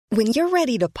When you're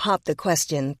ready to pop the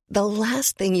question, the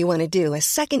last thing you want to do is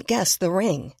second-guess the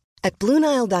ring. At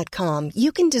BlueNile.com,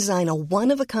 you can design a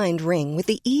one-of-a-kind ring with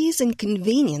the ease and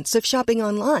convenience of shopping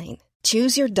online.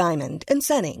 Choose your diamond and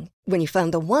setting. When you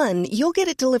find the one, you'll get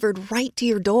it delivered right to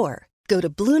your door. Go to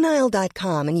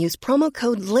BlueNile.com and use promo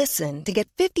code LISTEN to get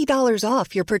 $50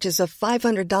 off your purchase of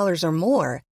 $500 or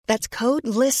more. That's code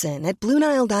LISTEN at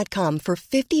BlueNile.com for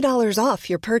 $50 off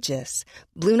your purchase.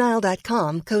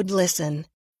 BlueNile.com, code LISTEN.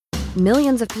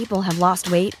 Millions of people have lost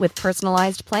weight with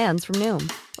personalized plans from Noom.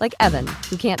 Like Evan,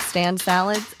 who can't stand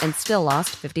salads and still lost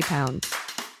 50 pounds.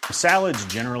 Salads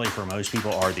generally for most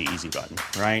people are the easy button,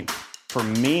 right? For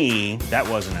me, that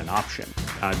wasn't an option.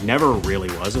 I never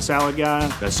really was a salad guy.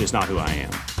 That's just not who I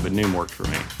am. But Noom worked for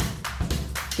me.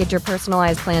 Get your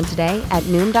personalized plan today at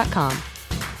Noom.com.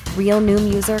 Real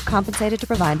Noom user compensated to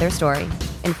provide their story.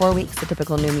 In 4 weeks, the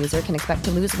typical Noom user can expect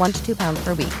to lose 1 to 2 pounds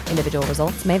per week. Individual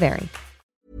results may vary.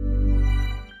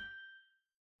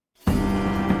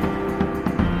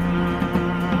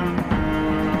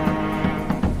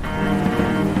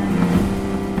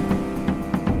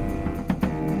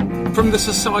 From the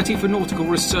Society for Nautical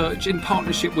Research, in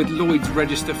partnership with Lloyd's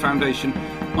Register Foundation,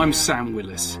 I'm Sam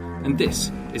Willis, and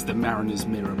this is the Mariner's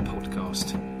Mirror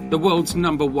podcast, the world's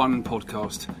 #1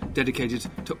 podcast dedicated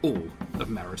to all of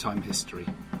maritime history.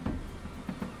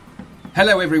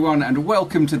 Hello everyone, and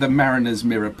welcome to the Mariner's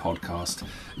Mirror podcast.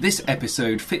 This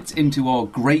episode fits into our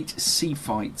Great Sea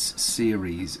Fights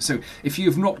series, so if you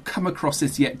have not come across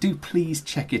this yet, do please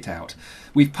check it out.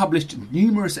 We've published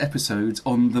numerous episodes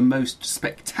on the most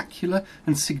spectacular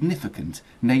and significant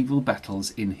naval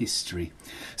battles in history.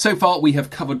 So far we have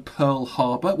covered Pearl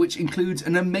Harbor, which includes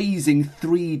an amazing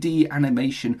 3D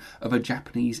animation of a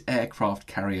Japanese aircraft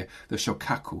carrier, the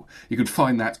Shokaku. You can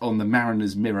find that on the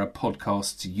Mariner's Mirror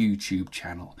podcast's YouTube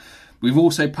channel. We've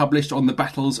also published on the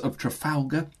battles of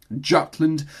Trafalgar,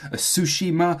 Jutland,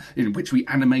 Tsushima, in which we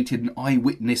animated an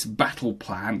eyewitness battle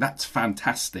plan. That's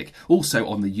fantastic. Also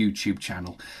on the YouTube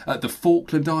channel. The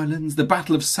Falkland Islands, the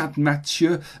Battle of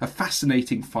Saint-Mathieu, a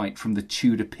fascinating fight from the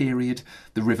Tudor period,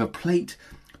 the River Plate,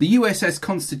 the USS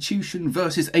Constitution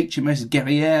versus HMS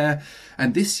Guerriere,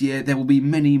 and this year there will be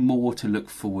many more to look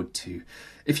forward to.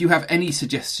 If you have any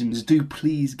suggestions, do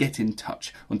please get in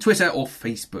touch on Twitter or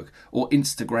Facebook or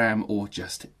Instagram or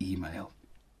just email.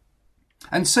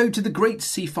 And so to the Great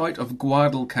Sea Fight of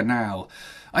Guadalcanal.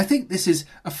 I think this is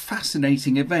a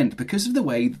fascinating event because of the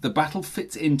way that the battle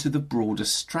fits into the broader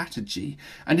strategy,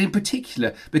 and in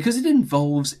particular because it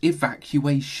involves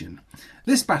evacuation.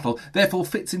 This battle therefore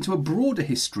fits into a broader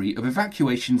history of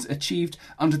evacuations achieved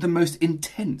under the most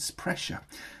intense pressure.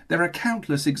 There are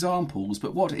countless examples,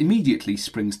 but what immediately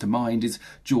springs to mind is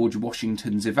George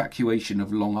Washington's evacuation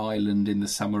of Long Island in the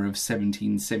summer of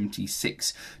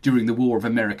 1776 during the War of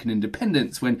American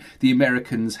Independence, when the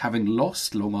Americans, having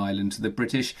lost Long Island to the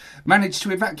British, managed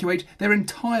to evacuate their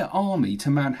entire army to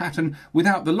Manhattan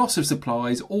without the loss of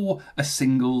supplies or a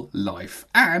single life.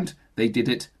 And they did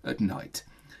it at night.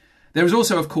 There is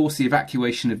also, of course, the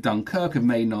evacuation of Dunkirk of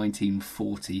May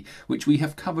 1940, which we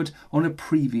have covered on a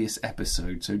previous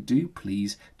episode, so do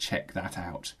please check that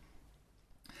out.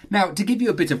 Now, to give you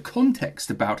a bit of context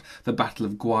about the Battle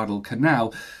of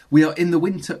Guadalcanal, we are in the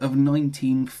winter of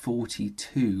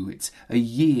 1942. It's a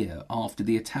year after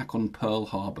the attack on Pearl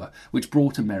Harbor, which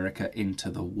brought America into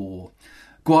the war.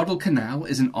 Guadalcanal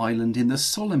is an island in the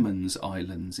Solomons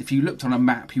Islands. If you looked on a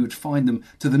map, you would find them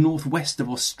to the northwest of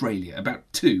Australia,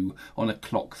 about 2 on a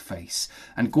clock face.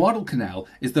 And Guadalcanal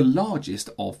is the largest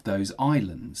of those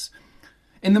islands.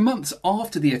 In the months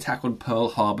after the attack on Pearl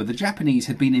Harbor, the Japanese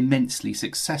had been immensely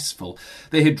successful.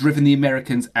 They had driven the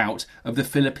Americans out of the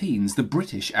Philippines, the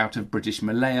British out of British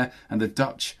Malaya, and the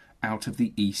Dutch out of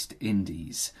the East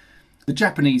Indies. The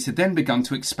Japanese had then begun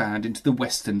to expand into the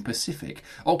Western Pacific,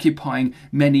 occupying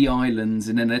many islands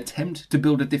in an attempt to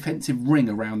build a defensive ring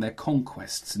around their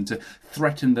conquests and to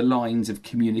threaten the lines of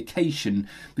communication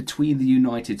between the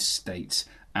United States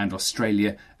and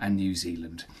Australia and New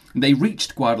Zealand. They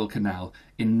reached Guadalcanal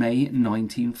in May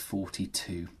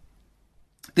 1942.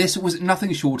 This was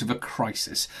nothing short of a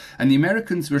crisis, and the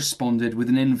Americans responded with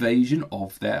an invasion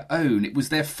of their own. It was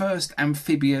their first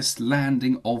amphibious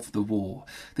landing of the war.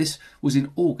 This was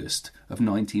in August of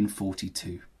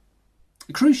 1942.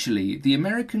 Crucially, the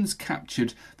Americans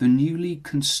captured the newly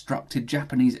constructed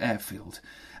Japanese airfield,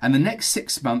 and the next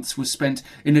 6 months was spent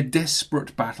in a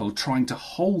desperate battle trying to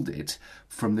hold it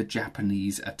from the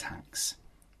Japanese attacks.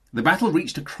 The battle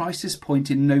reached a crisis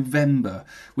point in November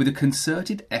with a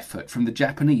concerted effort from the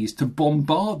Japanese to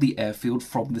bombard the airfield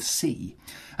from the sea,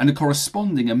 and a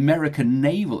corresponding American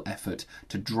naval effort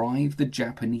to drive the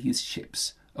Japanese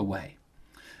ships away.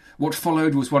 What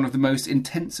followed was one of the most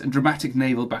intense and dramatic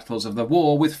naval battles of the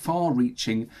war, with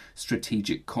far-reaching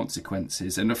strategic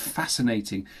consequences and a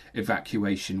fascinating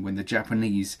evacuation when the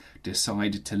Japanese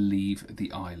decided to leave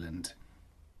the island.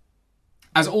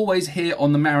 As always, here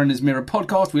on the Mariner's Mirror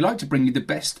podcast, we like to bring you the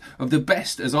best of the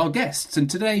best as our guests. And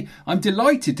today, I'm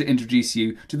delighted to introduce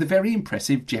you to the very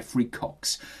impressive Geoffrey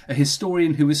Cox, a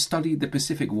historian who has studied the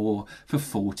Pacific War for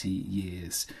 40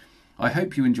 years. I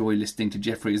hope you enjoy listening to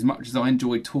Geoffrey as much as I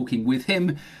enjoyed talking with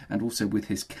him and also with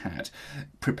his cat.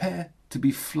 Prepare to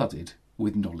be flooded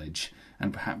with knowledge,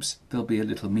 and perhaps there'll be a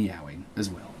little meowing as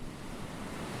well.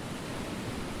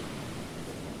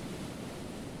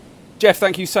 Jeff,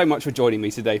 thank you so much for joining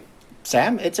me today.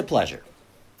 Sam, it's a pleasure.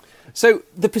 So,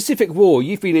 the Pacific War,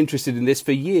 you've been interested in this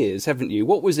for years, haven't you?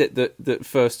 What was it that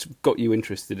first got you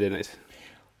interested in it?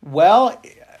 Well,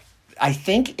 I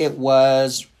think it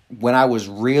was when I was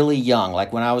really young,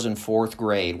 like when I was in fourth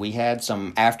grade. We had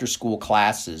some after-school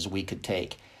classes we could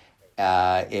take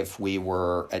if we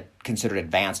were considered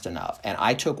advanced enough. And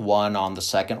I took one on the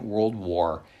Second World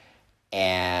War,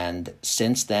 and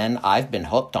since then, I've been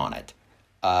hooked on it.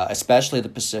 Especially the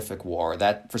Pacific War.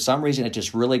 That, for some reason, it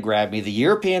just really grabbed me. The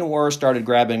European War started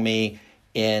grabbing me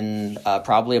in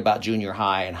probably about junior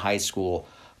high and high school,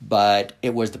 but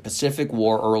it was the Pacific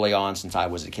War early on since I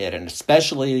was a kid, and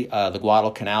especially the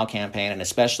Guadalcanal campaign, and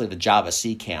especially the Java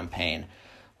Sea campaign,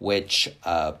 which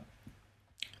the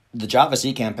Java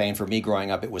Sea campaign, for me growing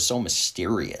up, it was so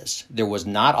mysterious. There was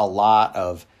not a lot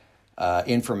of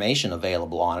information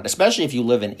available on it, especially if you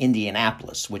live in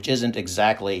Indianapolis, which isn't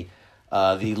exactly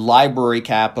the library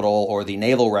capital or the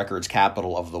naval records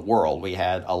capital of the world. We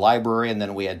had a library, and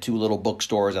then we had two little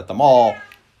bookstores at the mall,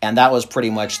 and that was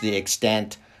pretty much the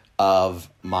extent of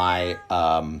my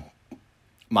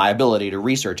my ability to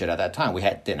research it at that time. We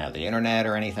didn't have the internet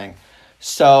or anything.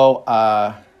 So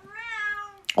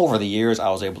over the years, I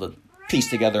was able to piece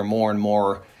together more and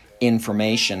more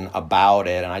information about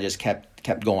it, and I just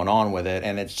kept going on with it,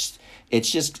 and it's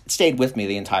just stayed with me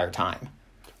the entire time.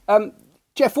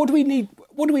 Jeff, what do we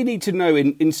need to know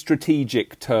in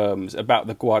strategic terms about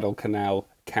the Guadalcanal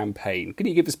campaign? Can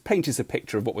you paint us a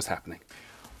picture of what was happening?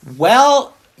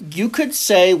 Well, you could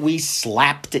say we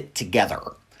slapped it together.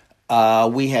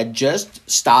 We had just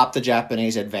stopped the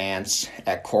Japanese advance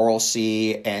at Coral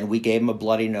Sea, and we gave them a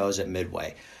bloody nose at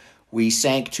Midway. We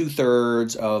sank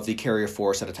 2/3 of the carrier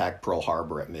force that attacked Pearl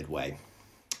Harbor at Midway.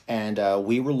 And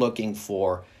we were looking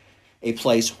for a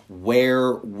place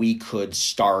where we could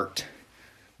start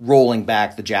rolling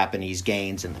back the Japanese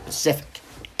gains in the Pacific.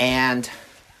 And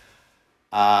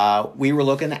we were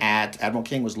looking at, Admiral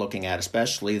King was looking at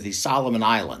especially the Solomon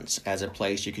Islands as a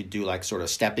place you could do like sort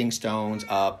of stepping stones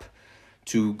up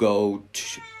to go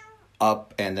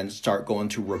up and then start going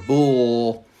to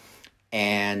Rabaul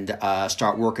and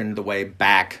start working the way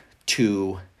back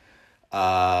to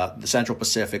the Central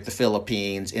Pacific, the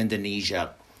Philippines,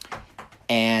 Indonesia.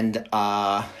 And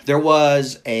there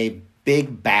was a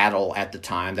big battle at the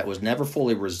time that was never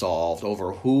fully resolved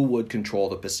over who would control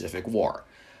the Pacific War,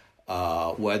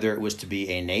 whether it was to be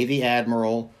a Navy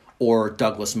admiral or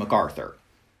Douglas MacArthur.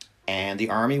 And the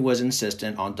Army was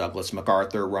insistent on Douglas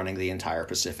MacArthur running the entire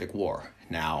Pacific War.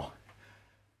 Now,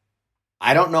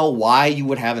 I don't know why you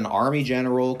would have an Army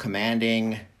general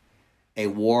commanding a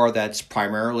war that's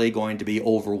primarily going to be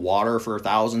over water for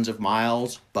thousands of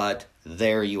miles, but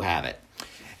there you have it.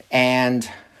 And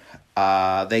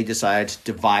they decided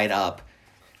to divide up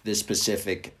this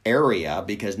Pacific area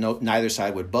because neither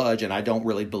side would budge, and I don't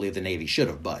really believe the Navy should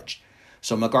have budged.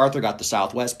 So MacArthur got the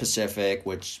Southwest Pacific,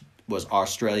 which was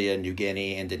Australia, New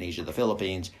Guinea, Indonesia, the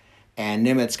Philippines, and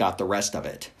Nimitz got the rest of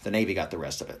it. The Navy got the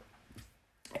rest of it.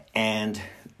 And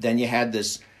then you had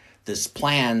this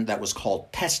plan that was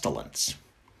called Pestilence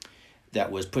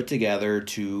that was put together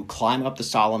to climb up the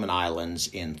Solomon Islands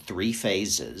in 3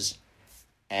 phases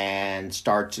and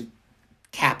start to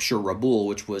capture Rabaul,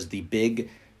 which was the big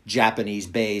Japanese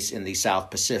base in the South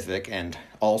Pacific and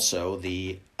also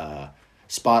the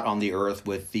spot on the Earth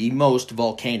with the most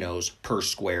volcanoes per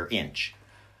square inch.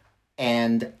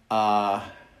 And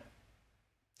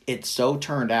it so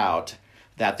turned out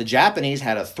that the Japanese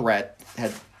had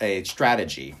a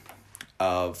strategy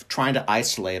of trying to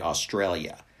isolate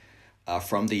Australia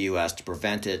from the U.S. to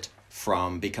prevent it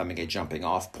from becoming a jumping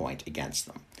off point against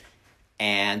them.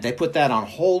 And they put that on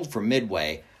hold for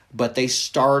Midway, but they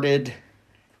started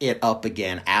it up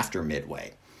again after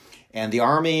Midway. And the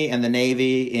Army and the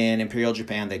Navy in Imperial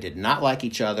Japan, they did not like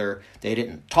each other. They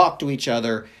didn't talk to each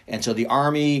other. And so the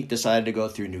Army decided to go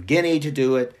through New Guinea to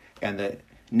do it, and the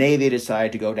Navy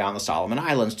decided to go down the Solomon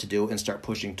Islands to do it and start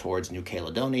pushing towards New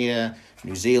Caledonia,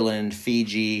 New Zealand,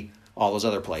 Fiji, all those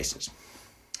other places.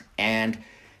 And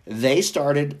they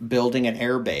started building an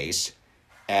air base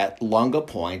at Lunga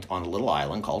Point on a little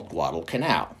island called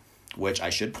Guadalcanal, which I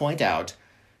should point out,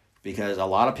 because a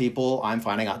lot of people, I'm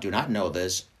finding out, do not know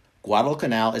this.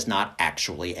 Guadalcanal is not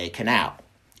actually a canal.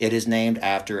 It is named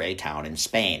after a town in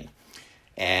Spain.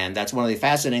 And that's one of the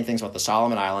fascinating things about the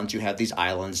Solomon Islands. You have these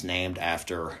islands named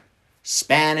after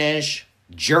Spanish,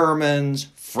 Germans,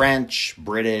 French,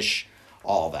 British,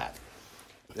 all that.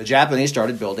 The Japanese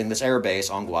started building this air base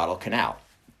on Guadalcanal.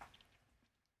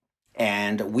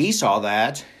 And we saw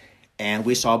that, and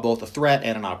we saw both a threat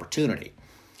and an opportunity.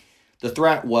 The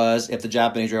threat was if the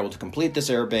Japanese were able to complete this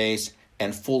air base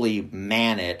and fully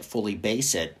man it, fully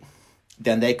base it,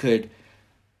 then they could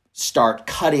start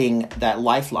cutting that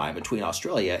lifeline between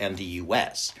Australia and the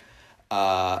U.S.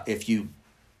 And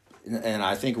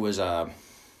I think it was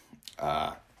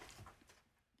one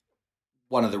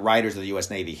of the writers of the U.S.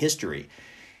 Navy history,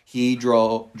 he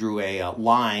drew a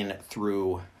line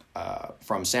through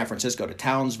from San Francisco to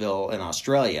Townsville in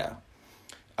Australia,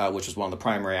 which was one of the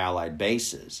primary Allied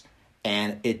bases.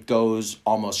 And it goes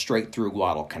almost straight through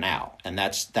Guadalcanal. And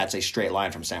that's a straight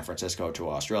line from San Francisco to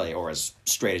Australia, or as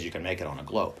straight as you can make it on a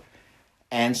globe.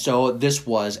 And so this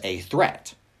was a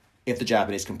threat. If the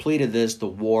Japanese completed this, the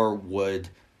war would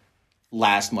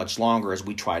last much longer as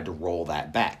we tried to roll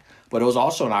that back. But it was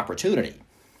also an opportunity.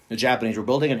 The Japanese were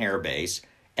building an air base,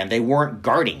 and they weren't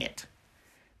guarding it.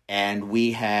 And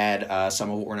we had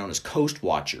some of what were known as coast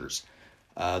watchers.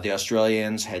 The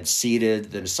Australians had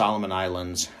seeded the Solomon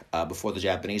Islands before the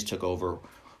Japanese took over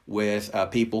with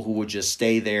people who would just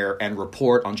stay there and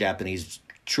report on Japanese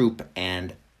troop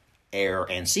and air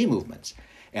and sea movements.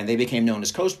 And they became known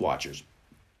as coast watchers.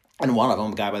 And one of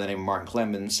them, a guy by the name of Martin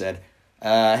Clemens, said,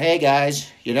 hey guys,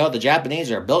 the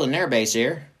Japanese are building an air base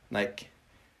here. And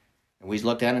we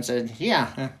looked at it and said,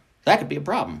 yeah, that could be a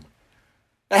problem.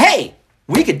 But hey,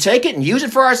 we could take it and use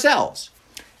it for ourselves.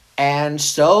 And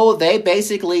so they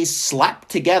basically slapped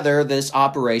together this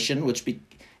operation,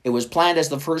 it was planned as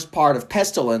the first part of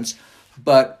Pestilence,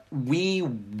 but we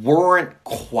weren't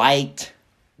quite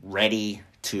ready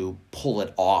to pull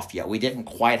it off yet. We didn't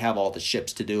quite have all the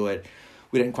ships to do it.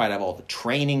 We didn't quite have all the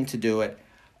training to do it.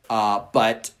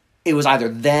 But it was either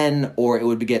then or it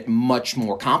would get much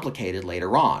more complicated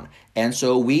later on. And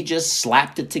so we just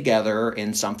slapped it together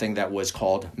in something that was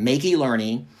called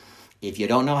makey-learny. If you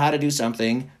don't know how to do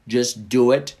something, just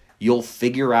do it. You'll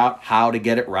figure out how to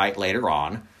get it right later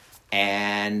on.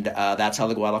 And that's how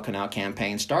the Guadalcanal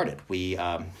campaign started. We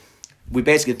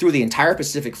basically threw the entire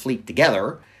Pacific Fleet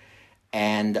together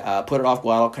and put it off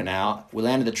Guadalcanal. We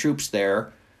landed the troops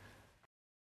there.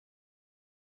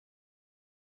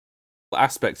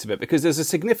 Aspects of it, because there's a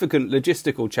significant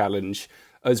logistical challenge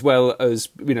as well as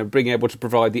being able to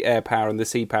provide the air power and the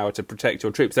sea power to protect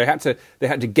your troops. They had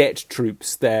to get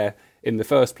troops there in the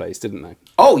first place, didn't they?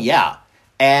 Oh yeah,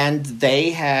 and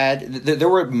there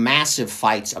were massive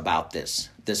fights about this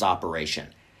operation,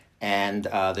 and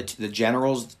the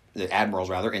generals, the admirals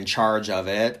rather, in charge of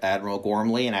it, Admiral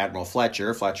Gormley and Admiral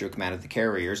Fletcher who commanded the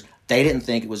carriers, they didn't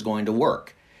think it was going to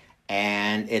work.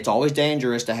 And it's always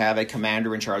dangerous to have a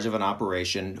commander in charge of an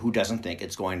operation who doesn't think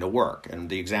it's going to work. And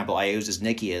the example I use is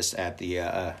Nicias at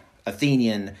the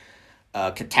Athenian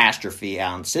catastrophe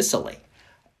out in Sicily.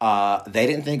 They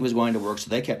didn't think it was going to work, so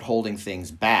they kept holding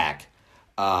things back.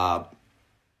 And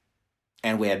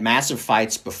we had massive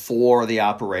fights before the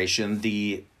operation.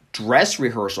 The dress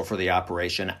rehearsal for the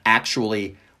operation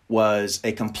actually was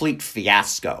a complete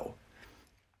fiasco.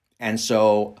 And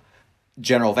so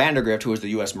General Vandergrift, who was the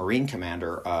U.S. Marine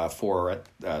commander for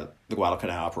the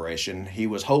Guadalcanal operation, he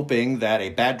was hoping that a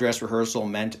bad dress rehearsal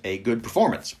meant a good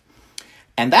performance.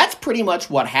 And that's pretty much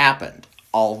what happened,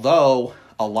 although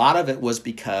a lot of it was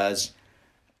because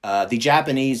the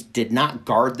Japanese did not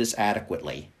guard this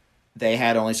adequately. They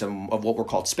had only some of what were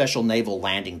called special naval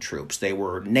landing troops. They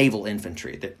were naval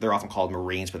infantry. They're often called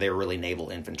Marines, but they were really naval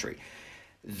infantry.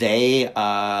 They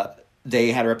had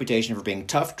a reputation for being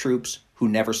tough troops who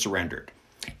never surrendered.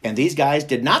 And these guys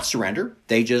did not surrender.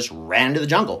 They just ran to the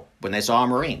jungle when they saw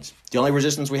Marines. The only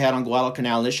resistance we had on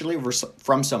Guadalcanal initially were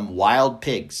from some wild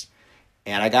pigs.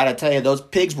 And I got to tell you, those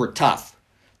pigs were tough.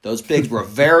 Those pigs were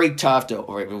very tough.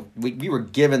 We were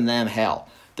giving them hell.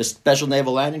 The special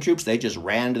naval landing troops, they just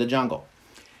ran to the jungle.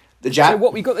 So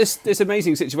what we got this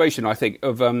amazing situation, I think,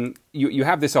 of you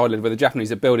have this island where the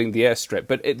Japanese are building the airstrip,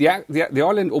 but the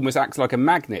island almost acts like a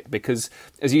magnet because,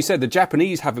 as you said, the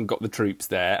Japanese haven't got the troops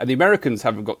there and the Americans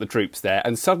haven't got the troops there,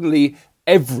 and suddenly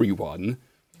everyone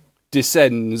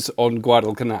descends on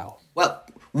Guadalcanal. Well,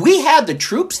 we had the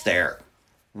troops there.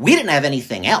 We didn't have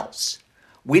anything else.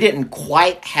 we didn't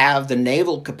quite have the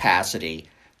naval capacity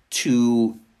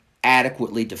to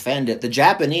adequately defend it. The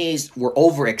Japanese were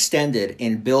overextended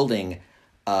in building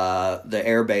the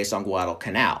air base on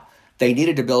Guadalcanal. They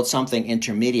needed to build something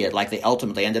intermediate like they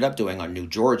ultimately ended up doing on New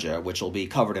Georgia, which will be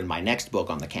covered in my next book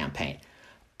on the campaign.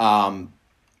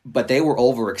 But they were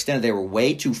overextended. They were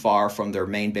way too far from their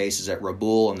main bases at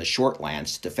Rabaul and the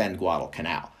Shortlands to defend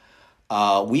Guadalcanal.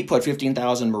 We put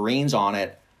 15,000 Marines on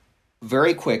it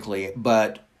very quickly,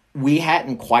 but we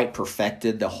hadn't quite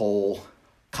perfected the whole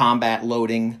combat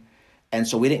loading, and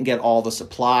so we didn't get all the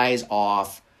supplies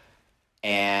off,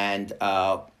 and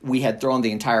we had thrown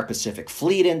the entire Pacific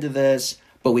Fleet into this,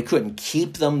 but we couldn't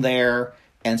keep them there,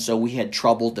 and so we had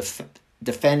trouble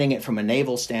defending it from a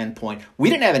naval standpoint. We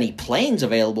didn't have any planes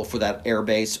available for that air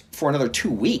base for another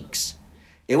 2 weeks.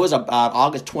 It was about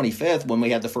August 25th when we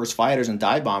had the first fighters and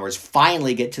dive bombers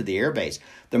finally get to the air base.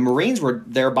 The Marines were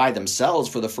there by themselves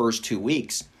for the first 2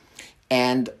 weeks.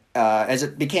 And as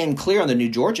it became clear on the New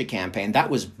Georgia campaign, that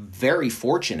was very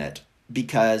fortunate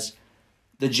because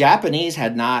the Japanese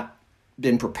had not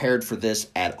been prepared for this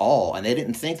at all, and they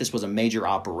didn't think this was a major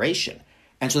operation.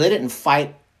 And so they didn't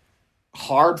fight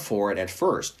hard for it at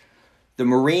first. The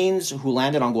Marines who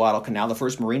landed on Guadalcanal, the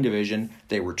 1st Marine Division,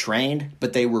 they were trained,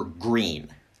 but they were green.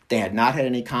 They had not had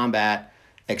any combat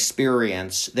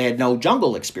experience. They had no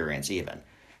jungle experience even.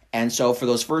 And so for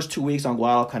those first 2 weeks on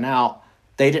Guadalcanal,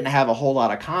 they didn't have a whole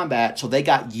lot of combat, so they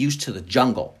got used to the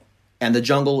jungle. And the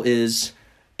jungle it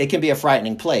can be a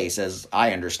frightening place, as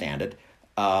I understand it.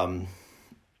 And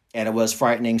it was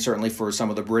frightening certainly for some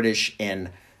of the British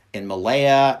in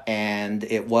Malaya, and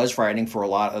it was frightening for a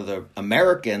lot of the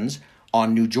Americans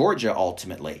on New Georgia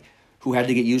ultimately, who had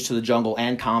to get used to the jungle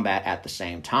and combat at the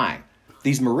same time.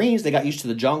 These Marines, they got used to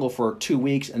the jungle for 2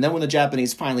 weeks, and then when the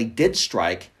Japanese finally did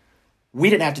strike, we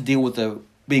didn't have to deal with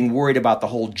being worried about the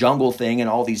whole jungle thing and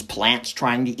all these plants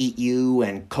trying to eat you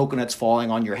and coconuts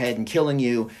falling on your head and killing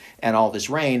you and all this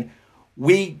rain.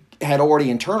 We had already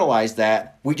internalized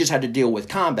that. We just had to deal with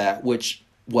combat, which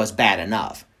was bad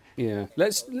enough. Yeah,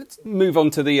 let's move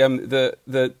on to the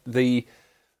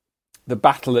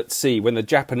battle at sea when the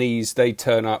Japanese they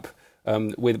turn up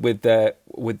with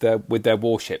their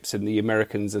warships and the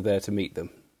Americans are there to meet them.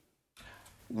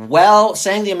 Well,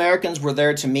 saying the Americans were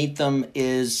there to meet them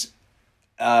is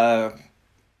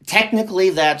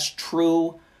technically that's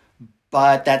true,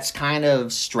 but that's kind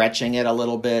of stretching it a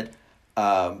little bit.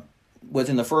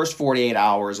 Within the first 48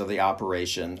 hours of the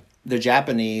operation, the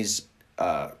Japanese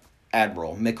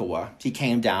Admiral Mikawa, he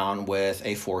came down with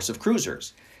a force of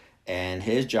cruisers, and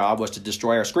his job was to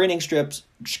destroy our screening ships,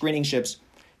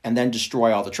 and then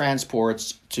destroy all the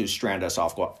transports to strand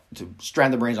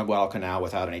the Marines on Guadalcanal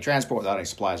without any transport, without any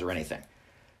supplies or anything.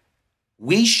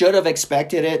 We should have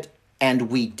expected it, and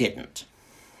we didn't.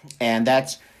 And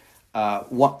that's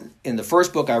what in the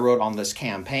first book I wrote on this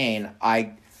campaign.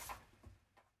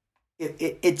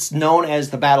 It's known as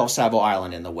the Battle of Savo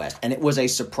Island in the West, and it was a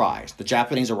surprise. The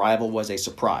Japanese arrival was a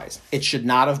surprise. It should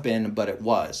not have been, but it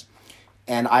was.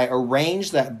 And I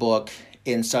arranged that book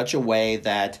in such a way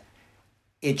that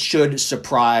it should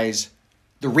surprise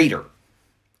the reader.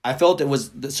 I felt it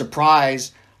was the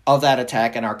surprise of that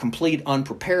attack and our complete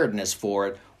unpreparedness for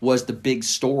it was the big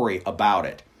story about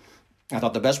it. I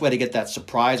thought the best way to get that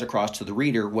surprise across to the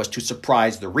reader was to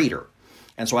surprise the reader.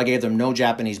 And so I gave them no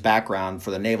Japanese background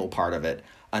for the naval part of it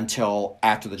until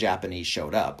after the Japanese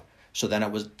showed up. So then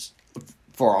it was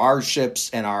for our ships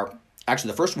and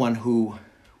actually the first one who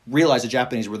realized the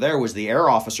Japanese were there was the air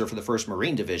officer for the 1st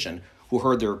Marine Division who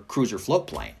heard their cruiser float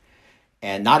plane.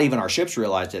 And not even our ships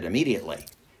realized it immediately.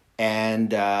 And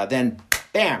then,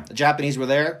 bam, the Japanese were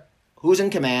there. Who's in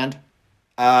command?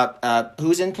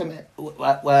 Who's in command?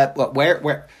 What?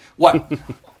 Where? What?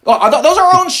 Oh, those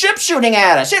are our own ships shooting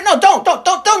at us. No,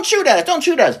 don't shoot at us. Don't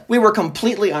shoot at us. We were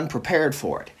completely unprepared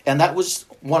for it. And that was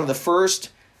one of the first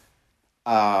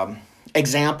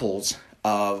examples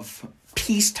of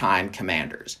peacetime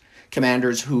commanders.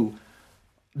 Commanders who,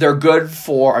 they're good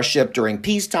for a ship during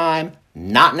peacetime,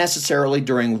 not necessarily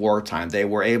during wartime. They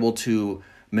were able to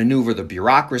maneuver the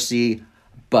bureaucracy,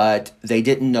 but they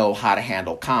didn't know how to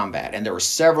handle combat. And there were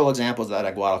several examples of that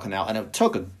at Guadalcanal, and it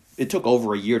took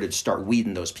over a year to start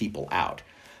weeding those people out.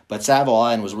 But Savo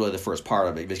Island was really the first part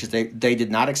of it because they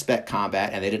did not expect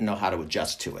combat and they didn't know how to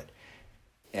adjust to it.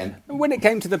 And when it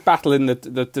came to the battle in the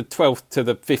 12th to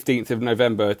the 15th of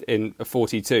November in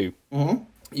 42, mm-hmm.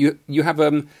 you have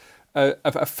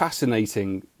a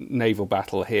fascinating naval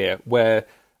battle here where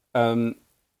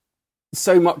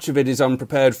so much of it is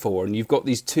unprepared for, and you've got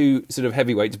these two sort of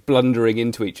heavyweights blundering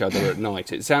into each other at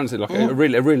night. It sounds like a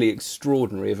really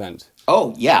extraordinary event.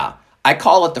 Oh, yeah. I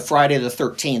call it the Friday the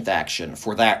 13th action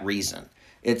for that reason.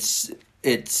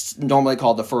 It's normally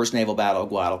called the First Naval Battle of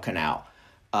Guadalcanal,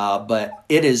 but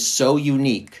it is so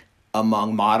unique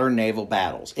among modern naval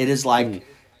battles. It is like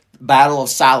Battle of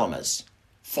Salamis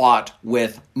fought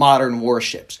with modern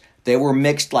warships. They were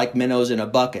mixed like minnows in a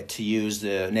bucket, to use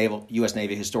the U.S.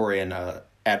 Navy historian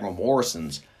Admiral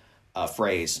Morrison's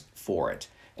phrase for it.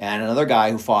 And another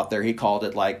guy who fought there, he called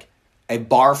it like a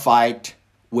bar fight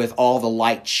with all the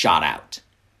light shot out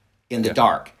in the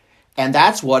dark. And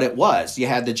that's what it was. You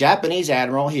had the Japanese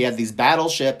admiral, he had these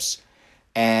battleships,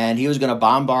 and he was going to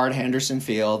bombard Henderson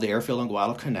Field, the airfield in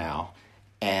Guadalcanal,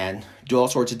 and do all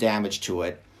sorts of damage to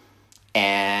it.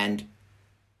 And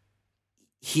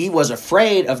he was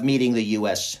afraid of meeting the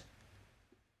U.S.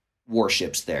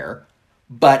 warships there,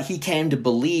 but he came to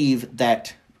believe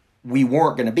that we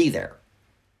weren't going to be there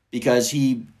because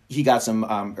he got some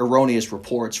erroneous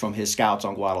reports from his scouts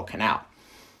on Guadalcanal.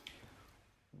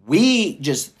 We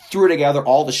just threw together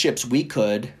all the ships we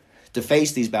could to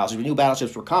face these battleships. We knew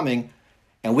battleships were coming,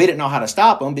 and we didn't know how to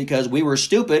stop them because we were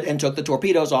stupid and took the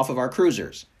torpedoes off of our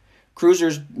cruisers.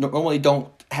 Cruisers normally don't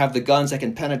have the guns that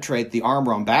can penetrate the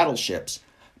armor on battleships,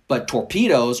 but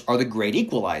torpedoes are the great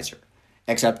equalizer.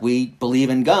 Except we believe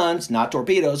in guns, not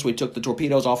torpedoes. We took the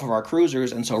torpedoes off of our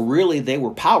cruisers, and so really they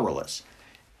were powerless.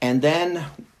 And then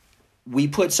we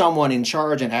put someone in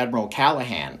charge, an Admiral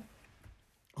Callahan,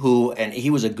 and he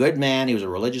was a good man, he was a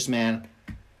religious man.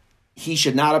 He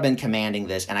should not have been commanding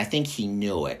this, and I think he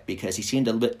knew it because he seemed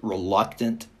a bit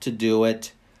reluctant to do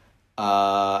it,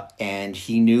 and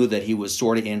he knew that he was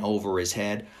sort of in over his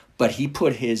head. But he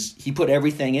put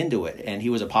everything into it, and he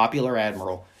was a popular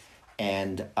admiral.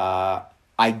 And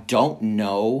I don't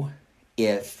know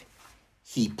if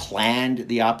he planned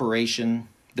the operation,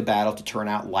 the battle, to turn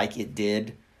out like it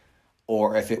did,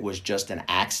 or if it was just an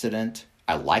accident.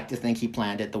 I like to think he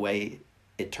planned it the way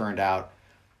it turned out,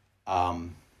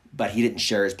 but he didn't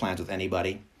share his plans with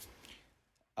anybody.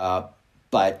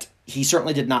 But he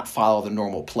certainly did not follow the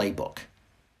normal playbook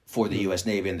for the U.S.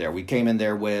 Navy in there. We came in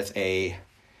there with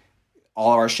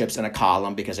all our ships in a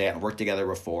column because they hadn't worked together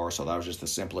before, so that was just the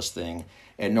simplest thing.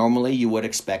 And normally you would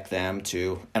expect them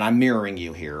to, and I'm mirroring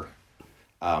you here,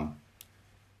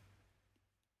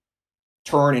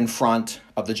 turn in front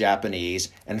of the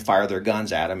Japanese and fire their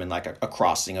guns at them in like a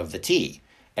crossing of the T.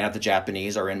 And if the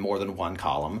Japanese are in more than one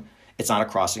column, it's not a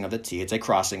crossing of the T, it's a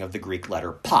crossing of the Greek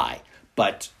letter pi.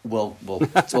 But we'll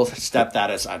step that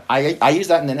aside. I use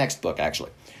that in the next book,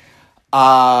 actually.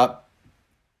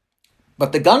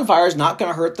 But the gunfire is not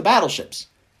going to hurt the battleships.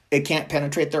 It can't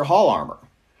penetrate their hull armor.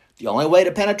 The only way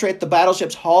to penetrate the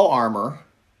battleship's hull armor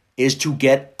is to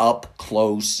get up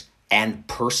close and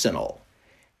personal.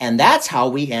 And that's how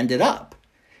we ended up.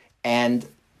 And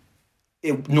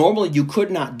normally you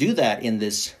could not do that in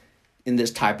this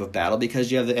type of battle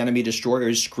because you have the enemy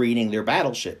destroyers screening their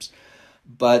battleships.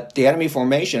 But the enemy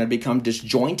formation had become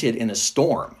disjointed in a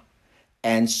storm.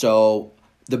 And so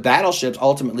the battleships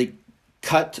ultimately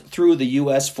cut through the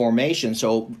U.S. formation.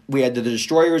 So we had the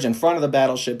destroyers in front of the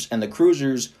battleships and the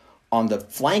cruisers on the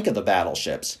flank of the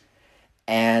battleships.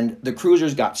 And the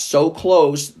cruisers got so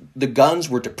close, the guns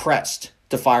were depressed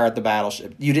to fire at the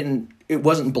battleship. It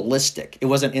wasn't ballistic. It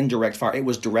wasn't indirect fire. It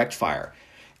was direct fire.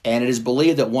 And it is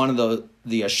believed that one of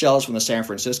the shells from the San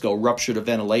Francisco ruptured a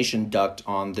ventilation duct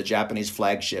on the Japanese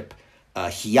flagship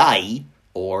Hiei,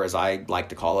 or as I like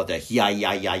to call it, the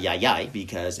Hiei,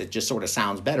 because it just sort of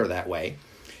sounds better that way.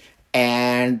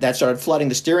 And that started flooding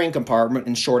the steering compartment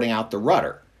and shorting out the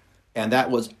rudder. And that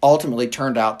was ultimately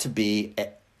turned out to be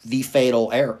the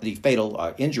fatal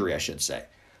injury, I should say.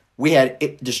 We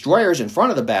had destroyers in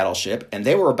front of the battleship, and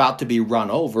they were about to be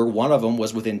run over. One of them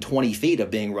was within 20 feet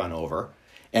of being run over.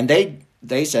 And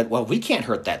they said, well, we can't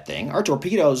hurt that thing. Our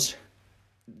torpedoes,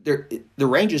 the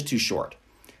range is too short.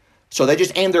 So they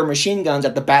just aimed their machine guns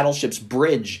at the battleship's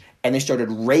bridge, and they started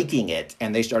raking it,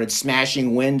 and they started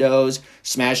smashing windows,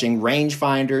 smashing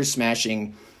rangefinders,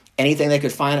 smashing anything they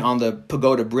could find on the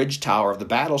pagoda bridge tower of the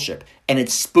battleship. And it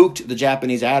spooked the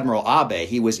Japanese Admiral Abe.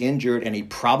 He was injured, and he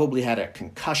probably had a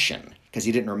concussion because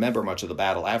he didn't remember much of the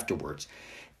battle afterwards.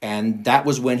 And that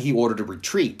was when he ordered a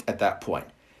retreat at that point.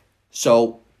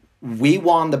 So we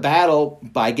won the battle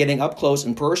by getting up close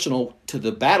and personal to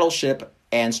the battleship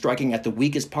and striking at the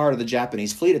weakest part of the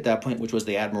Japanese fleet at that point, which was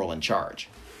the admiral in charge.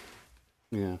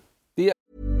 Yeah.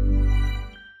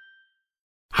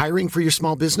 Hiring for your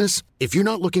small business? If you're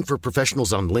not looking for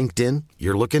professionals on LinkedIn,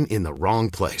 you're looking in the wrong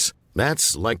place.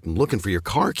 That's like looking for your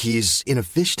car keys in a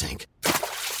fish tank.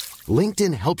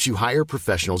 LinkedIn helps you hire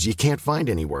professionals you can't find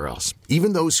anywhere else,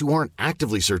 even those who aren't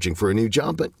actively searching for a new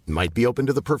job but might be open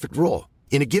to the perfect role.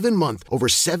 In a given month, over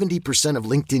 70% of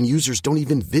LinkedIn users don't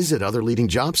even visit other leading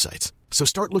job sites. So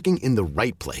start looking in the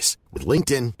right place. With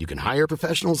LinkedIn, you can hire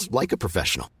professionals like a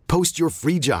professional. Post your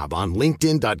free job on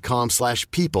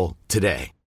linkedin.com/people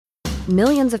today.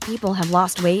 Millions of people have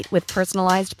lost weight with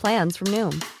personalized plans from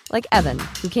Noom. Like Evan,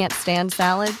 who can't stand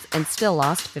salads and still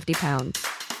lost 50 pounds.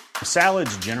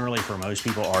 Salads generally for most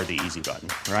people are the easy button,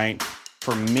 right?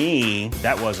 For me,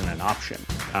 that wasn't an option.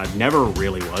 I never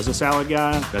really was a salad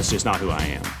guy. That's just not who I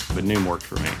am. But Noom worked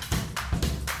for me.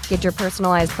 Get your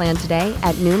personalized plan today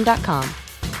at Noom.com.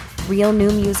 Real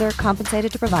Noom user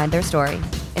compensated to provide their story.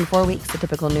 In 4 weeks, the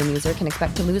typical Noom user can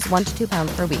expect to lose 1 to 2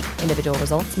 pounds per week. Individual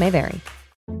results may vary.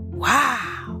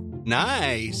 Wow.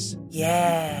 Nice.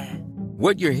 Yeah.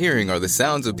 What you're hearing are the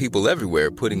sounds of people everywhere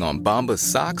putting on Bombas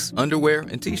socks, underwear,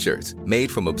 and T-shirts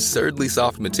made from absurdly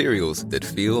soft materials that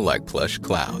feel like plush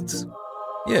clouds.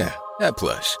 Yeah, that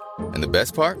plush. And the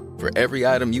best part? For every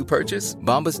item you purchase,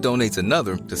 Bombas donates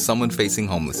another to someone facing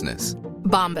homelessness.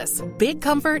 Bombas. Big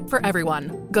comfort for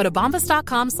everyone. Go to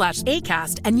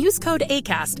bombas.com/ACAST and use code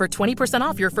ACAST for 20%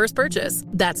 off your first purchase.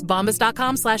 That's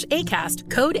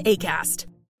bombas.com/ACAST. Code ACAST.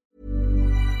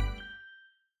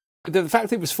 The fact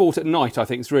that it was fought at night, I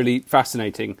think, is really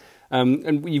fascinating. I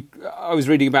was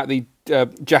reading about the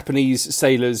Japanese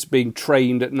sailors being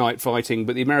trained at night fighting,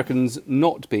 but the Americans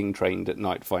not being trained at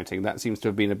night fighting. That seems to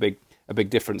have been a big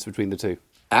difference between the two.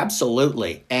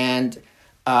 Absolutely. And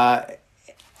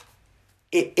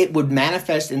it would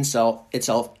manifest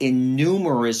itself in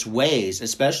numerous ways,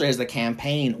 especially as the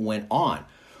campaign went on.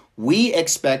 We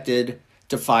expected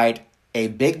to fight a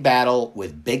big battle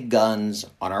with big guns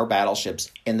on our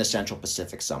battleships in the Central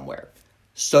Pacific somewhere.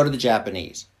 So did the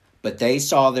Japanese. But they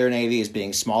saw their Navy as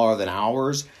being smaller than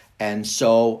ours, and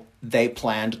so they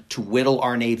planned to whittle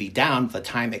our Navy down by the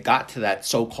time it got to that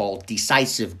so-called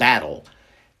decisive battle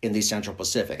in the Central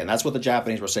Pacific. And that's what the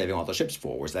Japanese were saving all the ships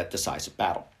for, was that decisive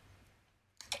battle.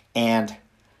 And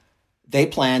they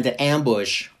planned to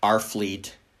ambush our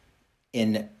fleet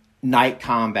in night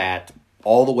combat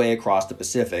all the way across the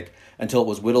Pacific until it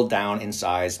was whittled down in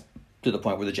size to the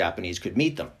point where the Japanese could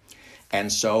meet them.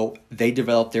 And so they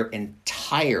developed their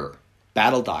entire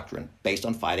battle doctrine based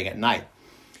on fighting at night.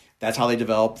 That's how they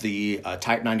developed the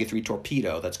Type 93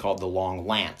 torpedo that's called the Long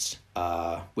Lance,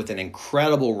 with an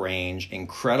incredible range,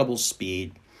 incredible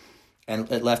speed,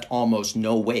 and it left almost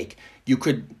no wake. You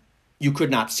could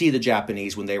not see the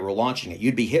Japanese when they were launching it.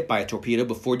 You'd be hit by a torpedo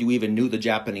before you even knew the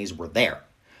Japanese were there.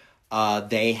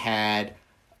 They had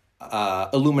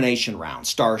illumination rounds,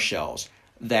 star shells,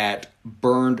 that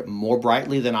burned more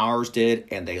brightly than ours did,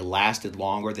 and they lasted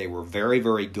longer. They were very,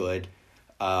 very good.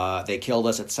 They killed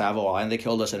us at Savoy, and they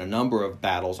killed us in a number of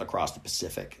battles across the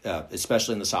Pacific,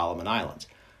 especially in the Solomon Islands.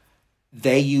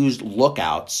 They used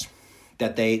lookouts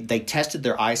that they tested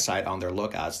their eyesight on their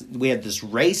lookouts. We had this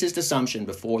racist assumption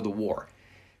before the war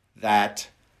that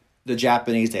the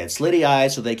Japanese, they had slitty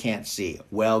eyes so they can't see.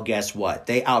 Well, guess what?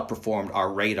 They outperformed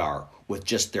our radar with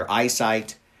just their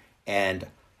eyesight and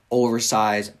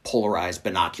oversized polarized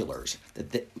binoculars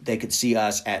that they could see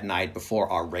us at night before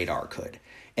our radar could.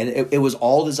 And it was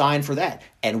all designed for that.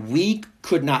 And we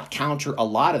could not counter a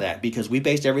lot of that because we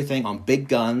based everything on big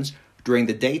guns during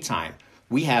the daytime.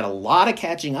 We had a lot of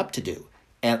catching up to do.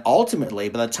 And ultimately,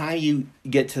 by the time you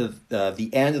get to the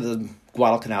end of the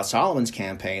Guadalcanal Solomons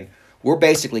campaign, we're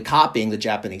basically copying the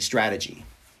Japanese strategy,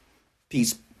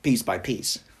 piece by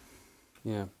piece.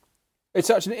 Yeah. It's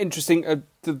such an interesting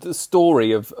the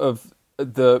story of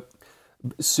the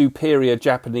superior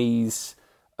Japanese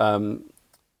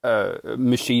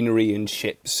machinery and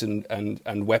ships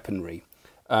and weaponry,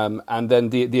 and then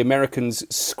the Americans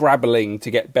scrabbling to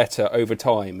get better over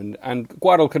time. And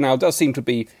Guadalcanal does seem to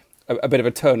be a bit of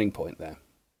a turning point there.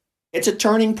 It's a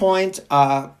turning point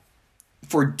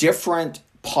for different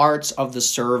parts of the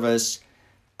service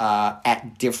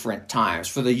at different times.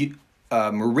 For the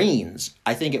Marines,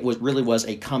 I think it really was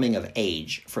a coming of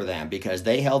age for them because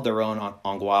they held their own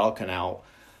on Guadalcanal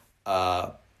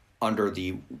under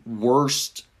the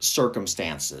worst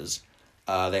circumstances.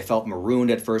 They felt marooned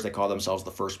at first. They called themselves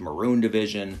the 1st Maroon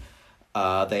Division.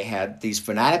 They had these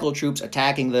fanatical troops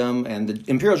attacking them, and the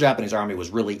Imperial Japanese Army was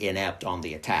really inept on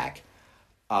the attack.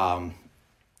 The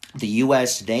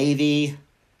U.S. Navy,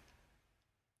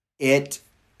 it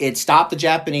stopped the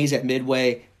Japanese at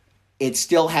Midway. It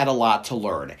still had a lot to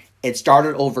learn. It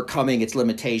started overcoming its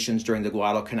limitations during the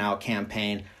Guadalcanal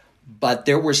campaign, but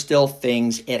there were still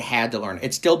things it had to learn.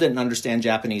 It still didn't understand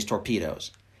Japanese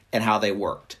torpedoes and how they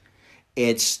worked.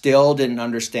 It still didn't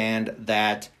understand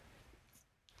that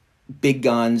big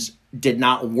guns did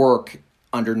not work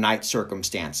under night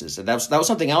circumstances. And that was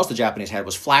something else the Japanese had,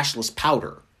 was flashless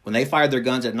powder. When they fired their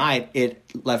guns at night, it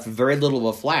left very little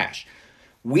of a flash.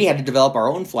 We had to develop our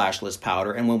own flashless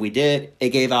powder, and when we did, it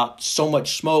gave out so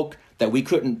much smoke that we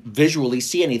couldn't visually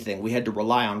see anything. We had to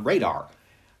rely on radar.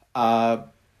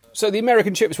 So the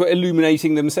American ships were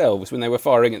illuminating themselves when they were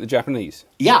firing at the Japanese?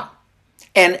 Yeah.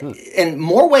 And in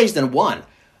more ways than one.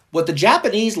 What the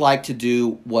Japanese liked to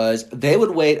do was they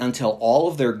would wait until all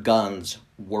of their guns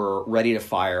were ready to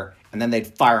fire, and then they'd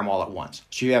fire them all at once.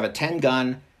 So you have a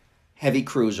 10-gun heavy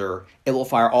cruiser, it will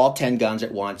fire all 10 guns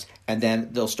at once, and then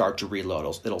they'll start to reload.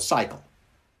 It'll cycle.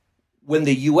 When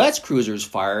the U.S. cruisers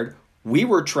fired, we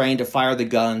were trained to fire the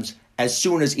guns as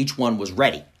soon as each one was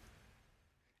ready.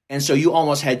 And so you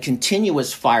almost had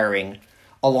continuous firing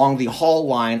along the hull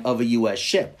line of a U.S.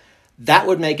 ship. That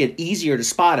would make it easier to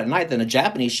spot at night than a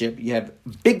Japanese ship. You have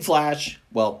big flash,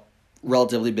 well,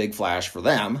 relatively big flash for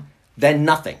them, then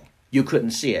nothing. You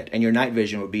couldn't see it, and your night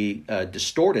vision would be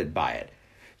distorted by it.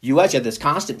 U.S. had this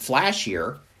constant flash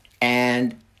here,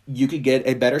 and you could get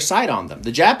a better sight on them.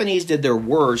 The Japanese did their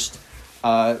worst,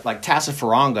 like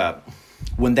Tassafaronga,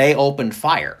 when they opened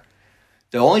fire.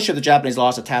 The only ship the Japanese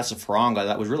lost at Tassafaronga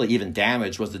that was really even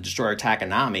damaged was the destroyer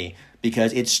Takanami,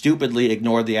 because it stupidly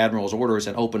ignored the admiral's orders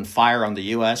and opened fire on the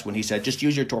U.S. when he said, just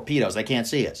use your torpedoes, they can't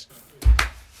see us.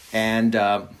 And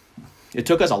it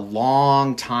took us a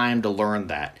long time to learn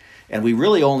that. And we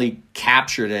really only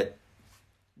captured it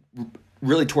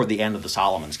really toward the end of the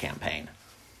Solomons campaign.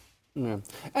 Yeah.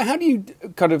 And how do you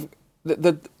kind of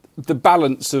the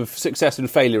balance of success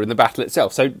and failure in the battle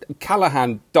itself? So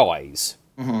Callahan dies,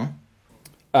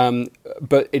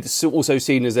 but it's also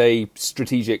seen as a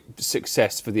strategic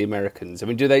success for the Americans. I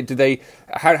mean,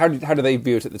 how do they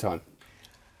view it at the time?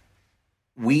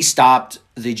 We stopped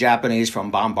the Japanese from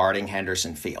bombarding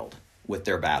Henderson Field with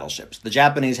their battleships. The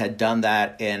Japanese had done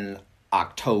that in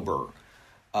October.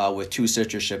 With two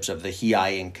sister ships of the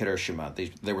Hiei and Kirishima.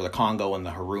 They were the Kongo and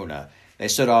the Haruna. They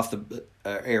stood off the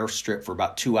airstrip for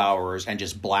about 2 hours and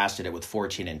just blasted it with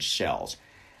 14-inch shells.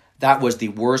 That was the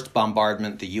worst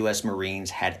bombardment the U.S. Marines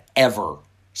had ever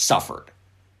suffered.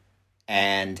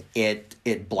 And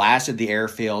it blasted the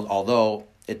airfield, although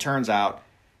it turns out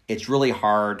it's really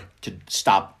hard to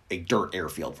stop a dirt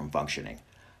airfield from functioning.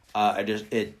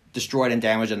 It destroyed and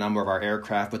damaged a number of our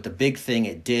aircraft, but the big thing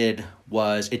it did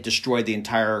was it destroyed the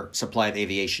entire supply of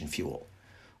aviation fuel.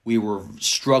 We were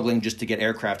struggling just to get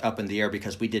aircraft up in the air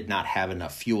because we did not have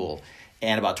enough fuel.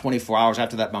 And about 24 hours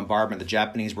after that bombardment, the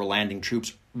Japanese were landing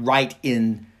troops right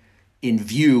in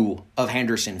view of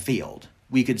Henderson Field.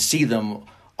 We could see them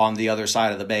on the other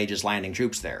side of the bay just landing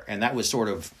troops there. And that was sort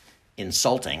of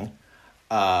insulting,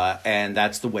 and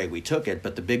that's the way we took it.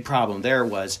 But the big problem there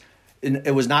was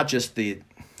it was not just the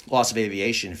loss of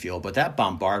aviation fuel, but that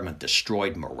bombardment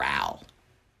destroyed morale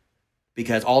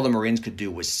because all the Marines could do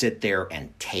was sit there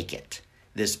and take it.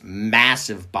 This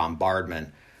massive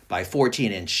bombardment by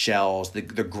 14-inch shells. The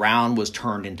ground was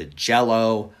turned into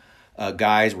jello.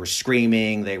 Guys were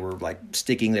screaming. They were like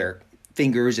sticking their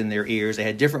fingers in their ears. They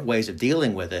had different ways of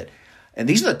dealing with it. And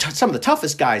these are some of the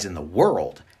toughest guys in the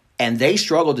world. And they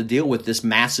struggled to deal with this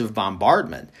massive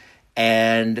bombardment.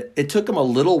 And it took them a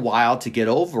little while to get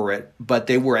over it, but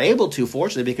they were able to,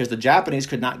 fortunately, because the Japanese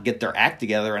could not get their act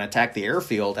together and attack the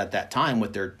airfield at that time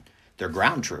with their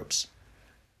ground troops.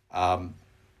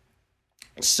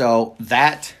 So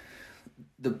that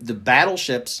the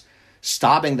battleships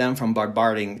stopping them from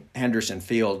bombarding Henderson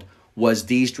Field was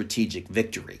the strategic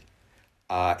victory.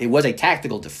 It was a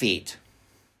tactical defeat,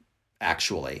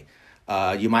 actually.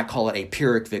 You might call it a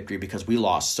Pyrrhic victory because we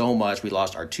lost so much. We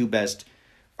lost our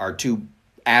two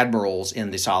admirals in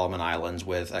the Solomon Islands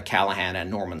with Callahan and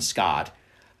Norman Scott.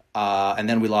 And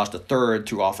then we lost a third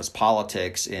through office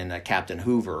politics in Captain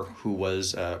Hoover, who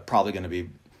was probably going to be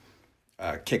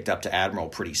kicked up to admiral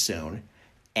pretty soon.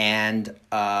 And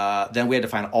then we had to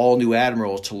find all new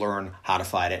admirals to learn how to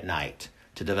fight at night,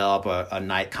 to develop a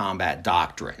night combat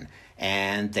doctrine.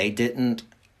 And they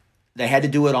had to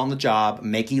do it on the job,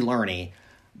 makey-learny.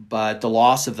 But the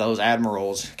loss of those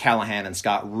admirals, Callahan and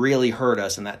Scott, really hurt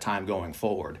us in that time going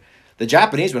forward. The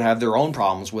Japanese would have their own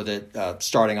problems with it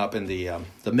starting up in the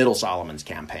Middle Solomons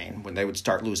campaign, when they would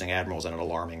start losing admirals at an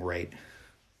alarming rate.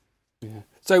 Yeah.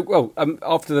 So,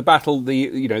 after the battle, the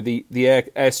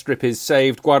airstrip is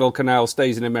saved. Guadalcanal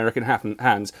stays in American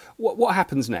hands. What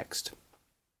happens next?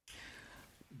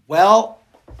 Well,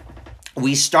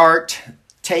 we start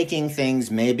taking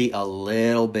things maybe a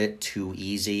little bit too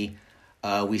easy.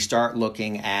 We start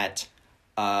looking at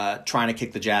trying to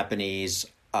kick the Japanese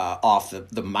off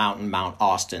the mountain, Mount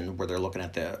Austin, where they're looking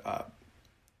at the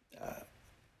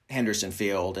Henderson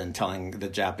Field and telling the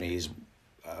Japanese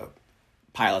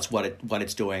pilots what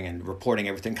it's doing and reporting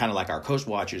everything, kind of like our Coast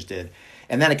Watchers did,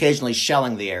 and then occasionally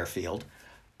shelling the airfield.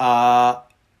 And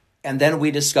then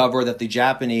we discover that the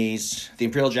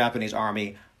Imperial Japanese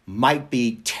Army might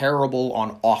be terrible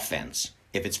on offense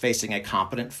if it's facing a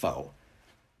competent foe,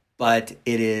 but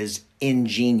it is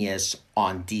ingenious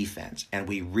on defense. And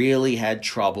we really had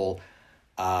trouble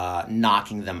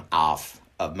knocking them off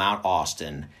of Mount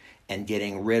Austin and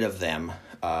getting rid of them,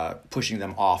 pushing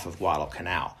them off of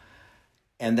Guadalcanal.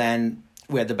 And then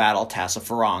we had the Battle of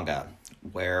Tassafaronga,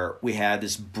 where we had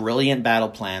this brilliant battle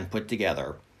plan put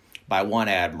together by one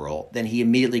admiral. Then he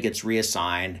immediately gets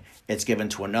reassigned. It's given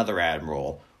to another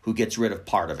admiral who gets rid of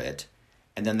part of it.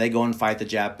 And then they go and fight the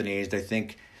Japanese. They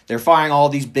think they're firing all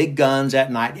these big guns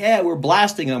at night. Yeah, we're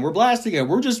blasting them.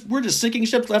 We're just sinking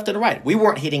ships left and right. We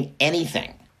weren't hitting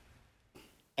anything.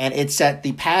 And it set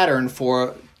the pattern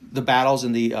for the battles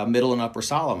in the Middle and Upper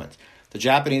Solomons. The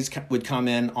Japanese would come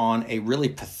in on a really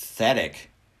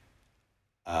pathetic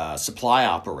supply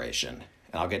operation,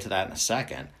 and I'll get to that in a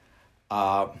second.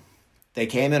 They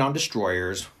came in on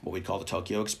destroyers, what we call the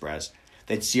Tokyo Express.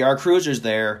 They'd see our cruisers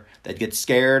there, they'd get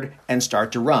scared and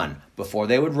start to run. Before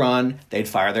they would run, they'd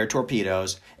fire their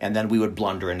torpedoes, and then we would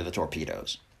blunder into the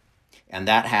torpedoes. And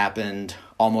that happened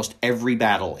almost every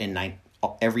naval battle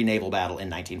in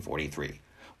 1943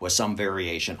 was some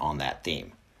variation on that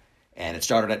theme. And it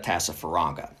started at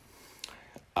Tassafaronga.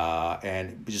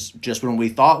 And just when we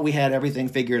thought we had everything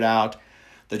figured out,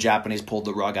 the Japanese pulled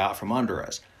the rug out from under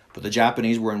us. But the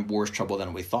Japanese were in worse trouble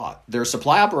than we thought. Their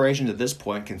supply operations at this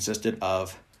point consisted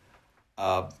of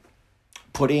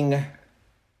taking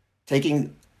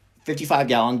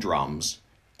 55-gallon drums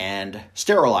and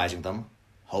sterilizing them,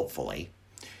 hopefully,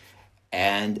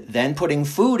 and then putting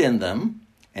food in them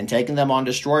and taking them on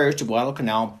destroyers to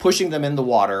Guadalcanal, pushing them in the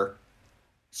water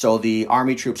so the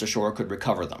army troops ashore could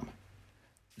recover them.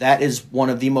 That is one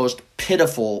of the most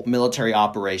pitiful military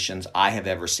operations I have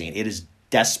ever seen. It is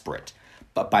desperate.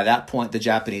 But by that point, the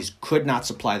Japanese could not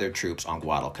supply their troops on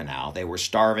Guadalcanal. They were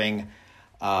starving,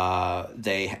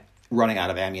 running out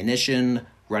of ammunition,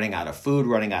 running out of food,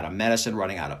 running out of medicine,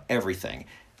 running out of everything.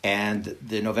 And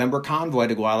the November convoy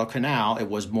to Guadalcanal, it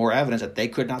was more evidence that they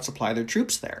could not supply their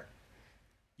troops there.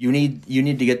 You need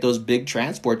to get those big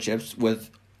transport ships with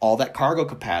all that cargo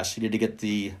capacity to get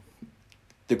the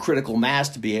critical mass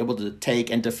to be able to take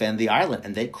and defend the island,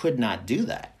 and they could not do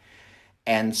that.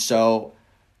 And so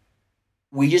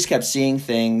we just kept seeing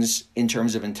things in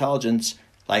terms of intelligence,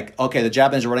 like, okay, the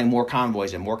Japanese are running more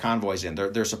convoys in.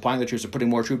 They're supplying the troops, they're putting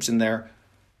more troops in there.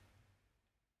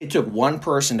 It took one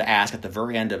person to ask at the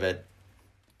very end of it,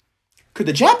 could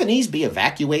the Japanese be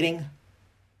evacuating?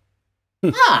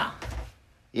 They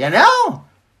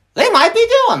might be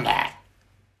doing that.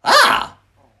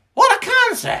 What a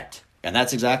concept. And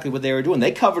that's exactly what they were doing.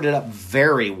 They covered it up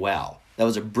very well. That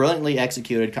was a brilliantly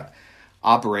executed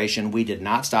operation. We did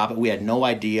not stop it. We had no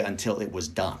idea until it was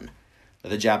done that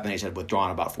the Japanese had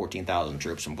withdrawn about 14,000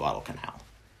 troops from Guadalcanal.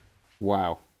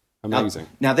 Wow. Amazing.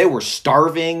 Now they were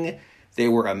starving. They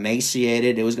were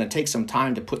emaciated. It was going to take some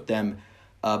time to put them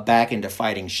back into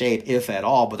fighting shape, if at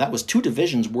all. But that was 2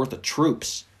 divisions worth of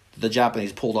troops that the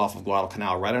Japanese pulled off of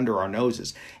Guadalcanal right under our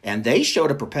noses. And they showed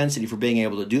a propensity for being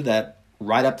able to do that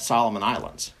right up the Solomon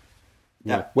Islands.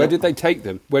 Yeah. Where did they take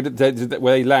them? Were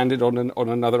they landed on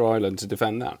another island to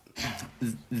defend that?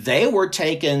 They were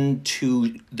taken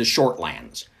to the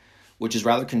Shortlands, which is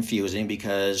rather confusing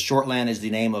because Shortland is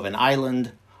the name of an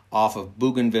island off of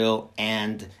Bougainville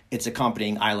and its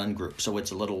accompanying island group, so it's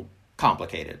a little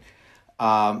complicated.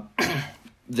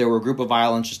 There were a group of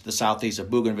islands just to the southeast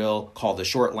of Bougainville called the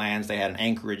Shortlands. They had an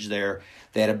anchorage there.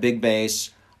 They had a big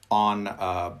base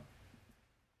on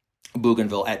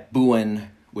Bougainville at Buin,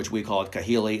 which we call it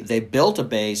Kahili. They built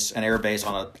an air base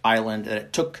on an island, and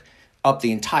it took up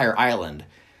the entire island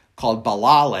called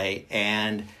Balale,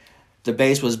 and the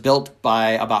base was built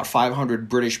by about 500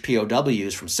 British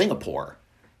POWs from Singapore,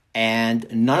 and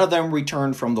none of them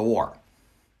returned from the war.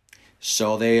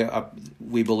 So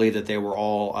we believe that they were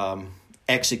all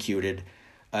executed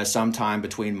sometime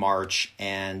between March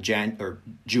and June of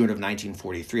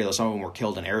 1943, although some of them were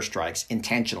killed in airstrikes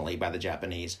intentionally by the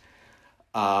Japanese.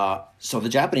 So the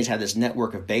Japanese had this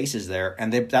network of bases there,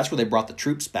 and that's where they brought the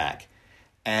troops back.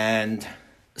 And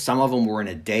some of them were in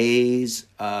a daze.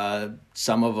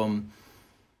 Some of them,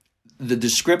 the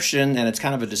description, and it's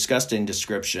kind of a disgusting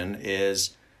description,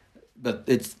 but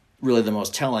it's really the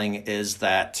most telling, is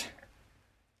that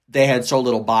they had so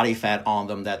little body fat on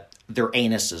them that their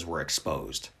anuses were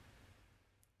exposed.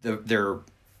 Their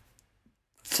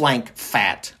flank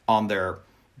fat on their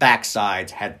backsides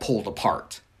had pulled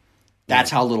apart. That's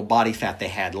how little body fat they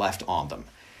had left on them.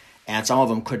 and some of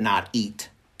them could not eat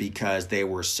because they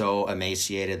were so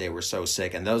emaciated, they were so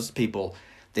sick. And those people,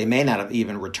 they may not have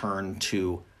even returned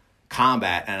to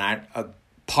combat. And a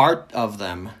part of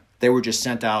them, they were just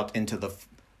sent out into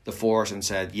the forest and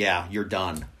said, yeah, you're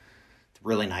done.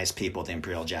 Really nice people, the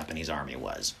Imperial Japanese Army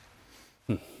was.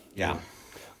 Yeah.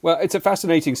 Well, it's a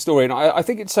fascinating story, and I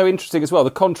think it's so interesting as well,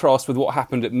 the contrast with what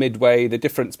happened at Midway, the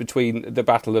difference between the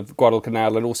Battle of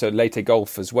Guadalcanal and also Leyte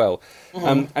Gulf as well.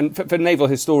 And for naval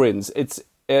historians, it's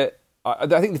I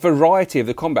think the variety of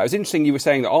the combat. It was interesting you were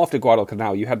saying that after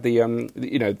Guadalcanal you had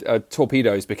the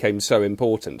torpedoes became so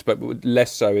important, but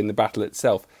less so in the battle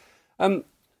itself.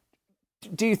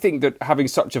 Do you think that having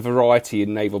such a variety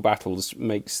in naval battles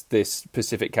makes this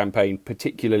Pacific campaign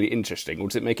particularly interesting, or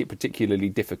does it make it particularly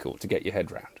difficult to get your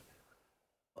head around?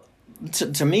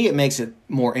 To me, it makes it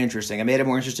more interesting. It made it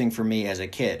more interesting for me as a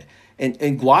kid.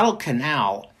 In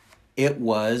Guadalcanal, it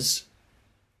was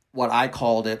what I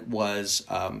called it was,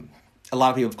 a lot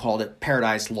of people have called it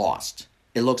Paradise Lost.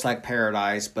 It looks like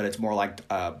Paradise, but it's more like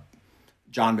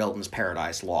John Milton's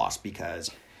Paradise Lost,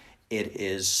 because it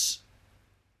is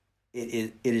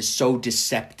so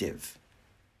deceptive.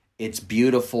 It's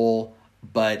beautiful,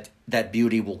 but that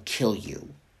beauty will kill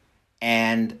you.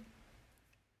 And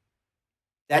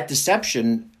that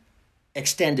deception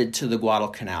extended to the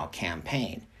Guadalcanal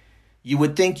campaign. You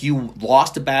would think you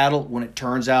lost a battle when it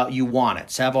turns out you won it.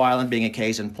 Savo Island being a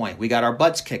case in point. We got our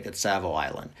butts kicked at Savo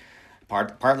Island,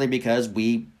 partly because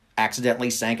we accidentally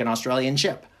sank an Australian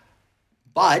ship.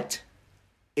 But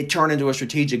it turned into a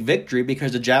strategic victory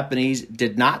because the Japanese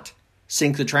did not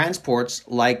sink the transports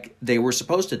like they were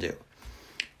supposed to do.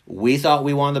 We thought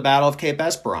we won the Battle of Cape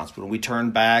Esperance when we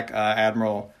turned back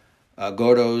Admiral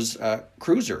Godo's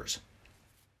cruisers.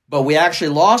 But we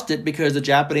actually lost it because the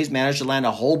Japanese managed to land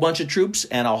a whole bunch of troops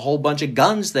and a whole bunch of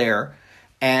guns there.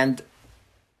 And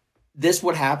this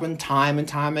would happen time and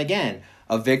time again.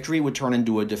 A victory would turn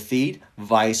into a defeat,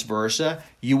 vice versa.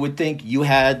 You would think you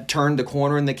had turned the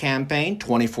corner in the campaign.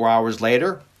 24 hours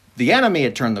later, the enemy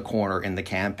had turned the corner in the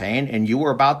campaign and you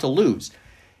were about to lose.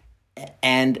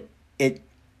 And it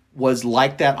was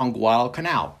like that on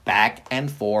Guadalcanal, back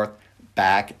and forth,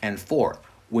 back and forth.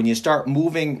 When you start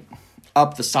moving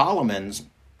up the Solomons,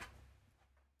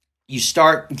 the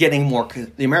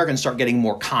Americans start getting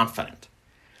more confident.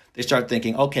 They start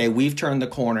thinking, okay, we've turned the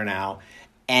corner now,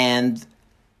 and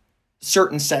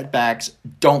certain setbacks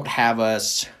don't have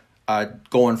us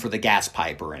going for the gas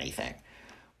pipe or anything.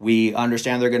 We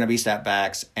understand there are going to be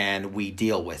setbacks, and we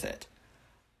deal with it.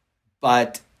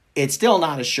 But it's still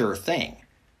not a sure thing.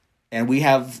 And we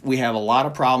have a lot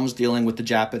of problems dealing with the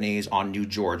Japanese on New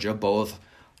Georgia, both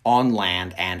on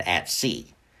land and at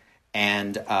sea.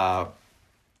 And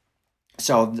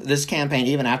so this campaign,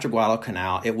 even after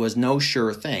Guadalcanal, it was no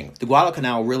sure thing. The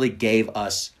Guadalcanal really gave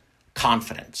us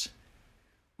confidence.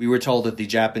 We were told that the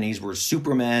Japanese were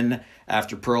supermen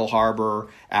after Pearl Harbor,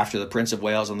 after the Prince of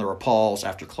Wales and the Repulse,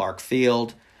 after Clark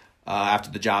Field, after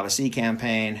the Java Sea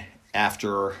campaign,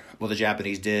 after what the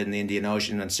Japanese did in the Indian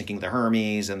Ocean and sinking the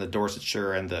Hermes and the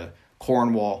Dorsetshire and the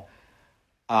Cornwall.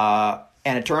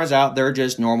 And it turns out they're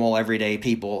just normal, everyday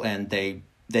people, and they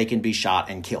can be shot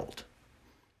and killed,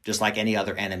 just like any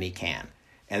other enemy can.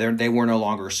 And they were no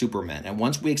longer supermen. And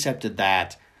once we accepted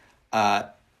that,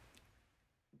 our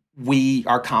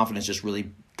confidence just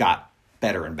really got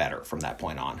better and better from that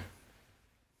point on.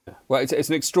 Well, it's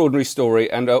an extraordinary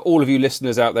story, and all of you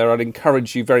listeners out there, I'd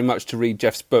encourage you very much to read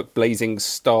Jeff's book, Blazing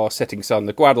Star, Setting Sun,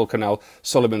 The Guadalcanal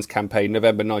Solomon's Campaign,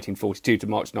 November 1942 to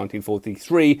March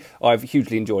 1943. I've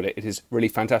hugely enjoyed it. It is really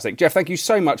fantastic. Jeff, thank you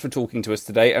so much for talking to us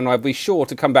today, and I'll be sure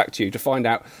to come back to you to find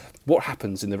out what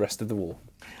happens in the rest of the war.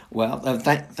 Well,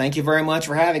 thank you very much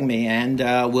for having me, and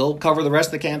we'll cover the rest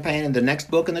of the campaign in the next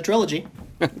book in the trilogy.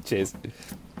 Cheers.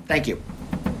 Thank you.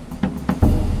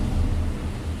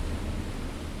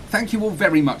 Thank you all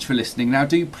very much for listening. Now,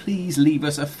 do please leave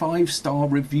us a 5-star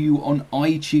review on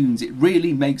iTunes. It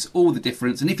really makes all the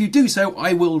difference. And if you do so,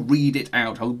 I will read it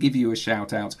out. I'll give you a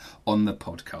shout out on the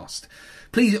podcast.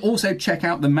 Please also check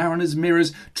out the Mariners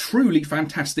Mirror's truly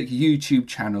fantastic YouTube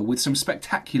channel with some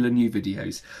spectacular new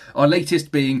videos. Our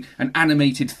latest being an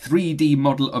animated 3D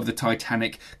model of the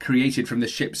Titanic created from the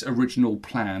ship's original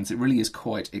plans. It really is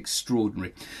quite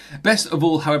extraordinary. Best of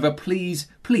all, however, please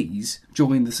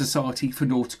join the Society for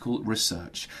Nautical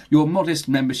Research. Your modest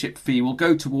membership fee will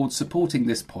go towards supporting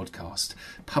this podcast,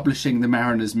 publishing the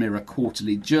Mariners Mirror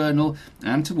quarterly journal,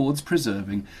 and towards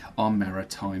preserving our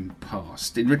maritime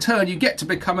past. In return, you get to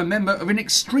become a member of an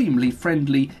extremely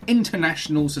friendly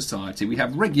international society. We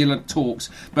have regular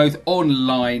talks both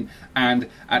online and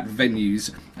at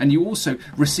venues, and you also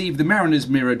receive the Mariner's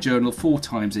Mirror Journal 4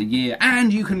 times a year,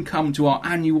 and you can come to our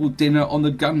annual dinner on the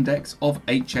gun decks of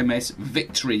HMS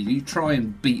Victory. You try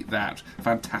and beat that.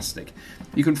 Fantastic.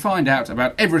 You can find out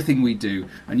about everything we do,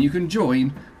 and you can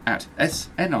join at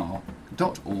snr.org.uk.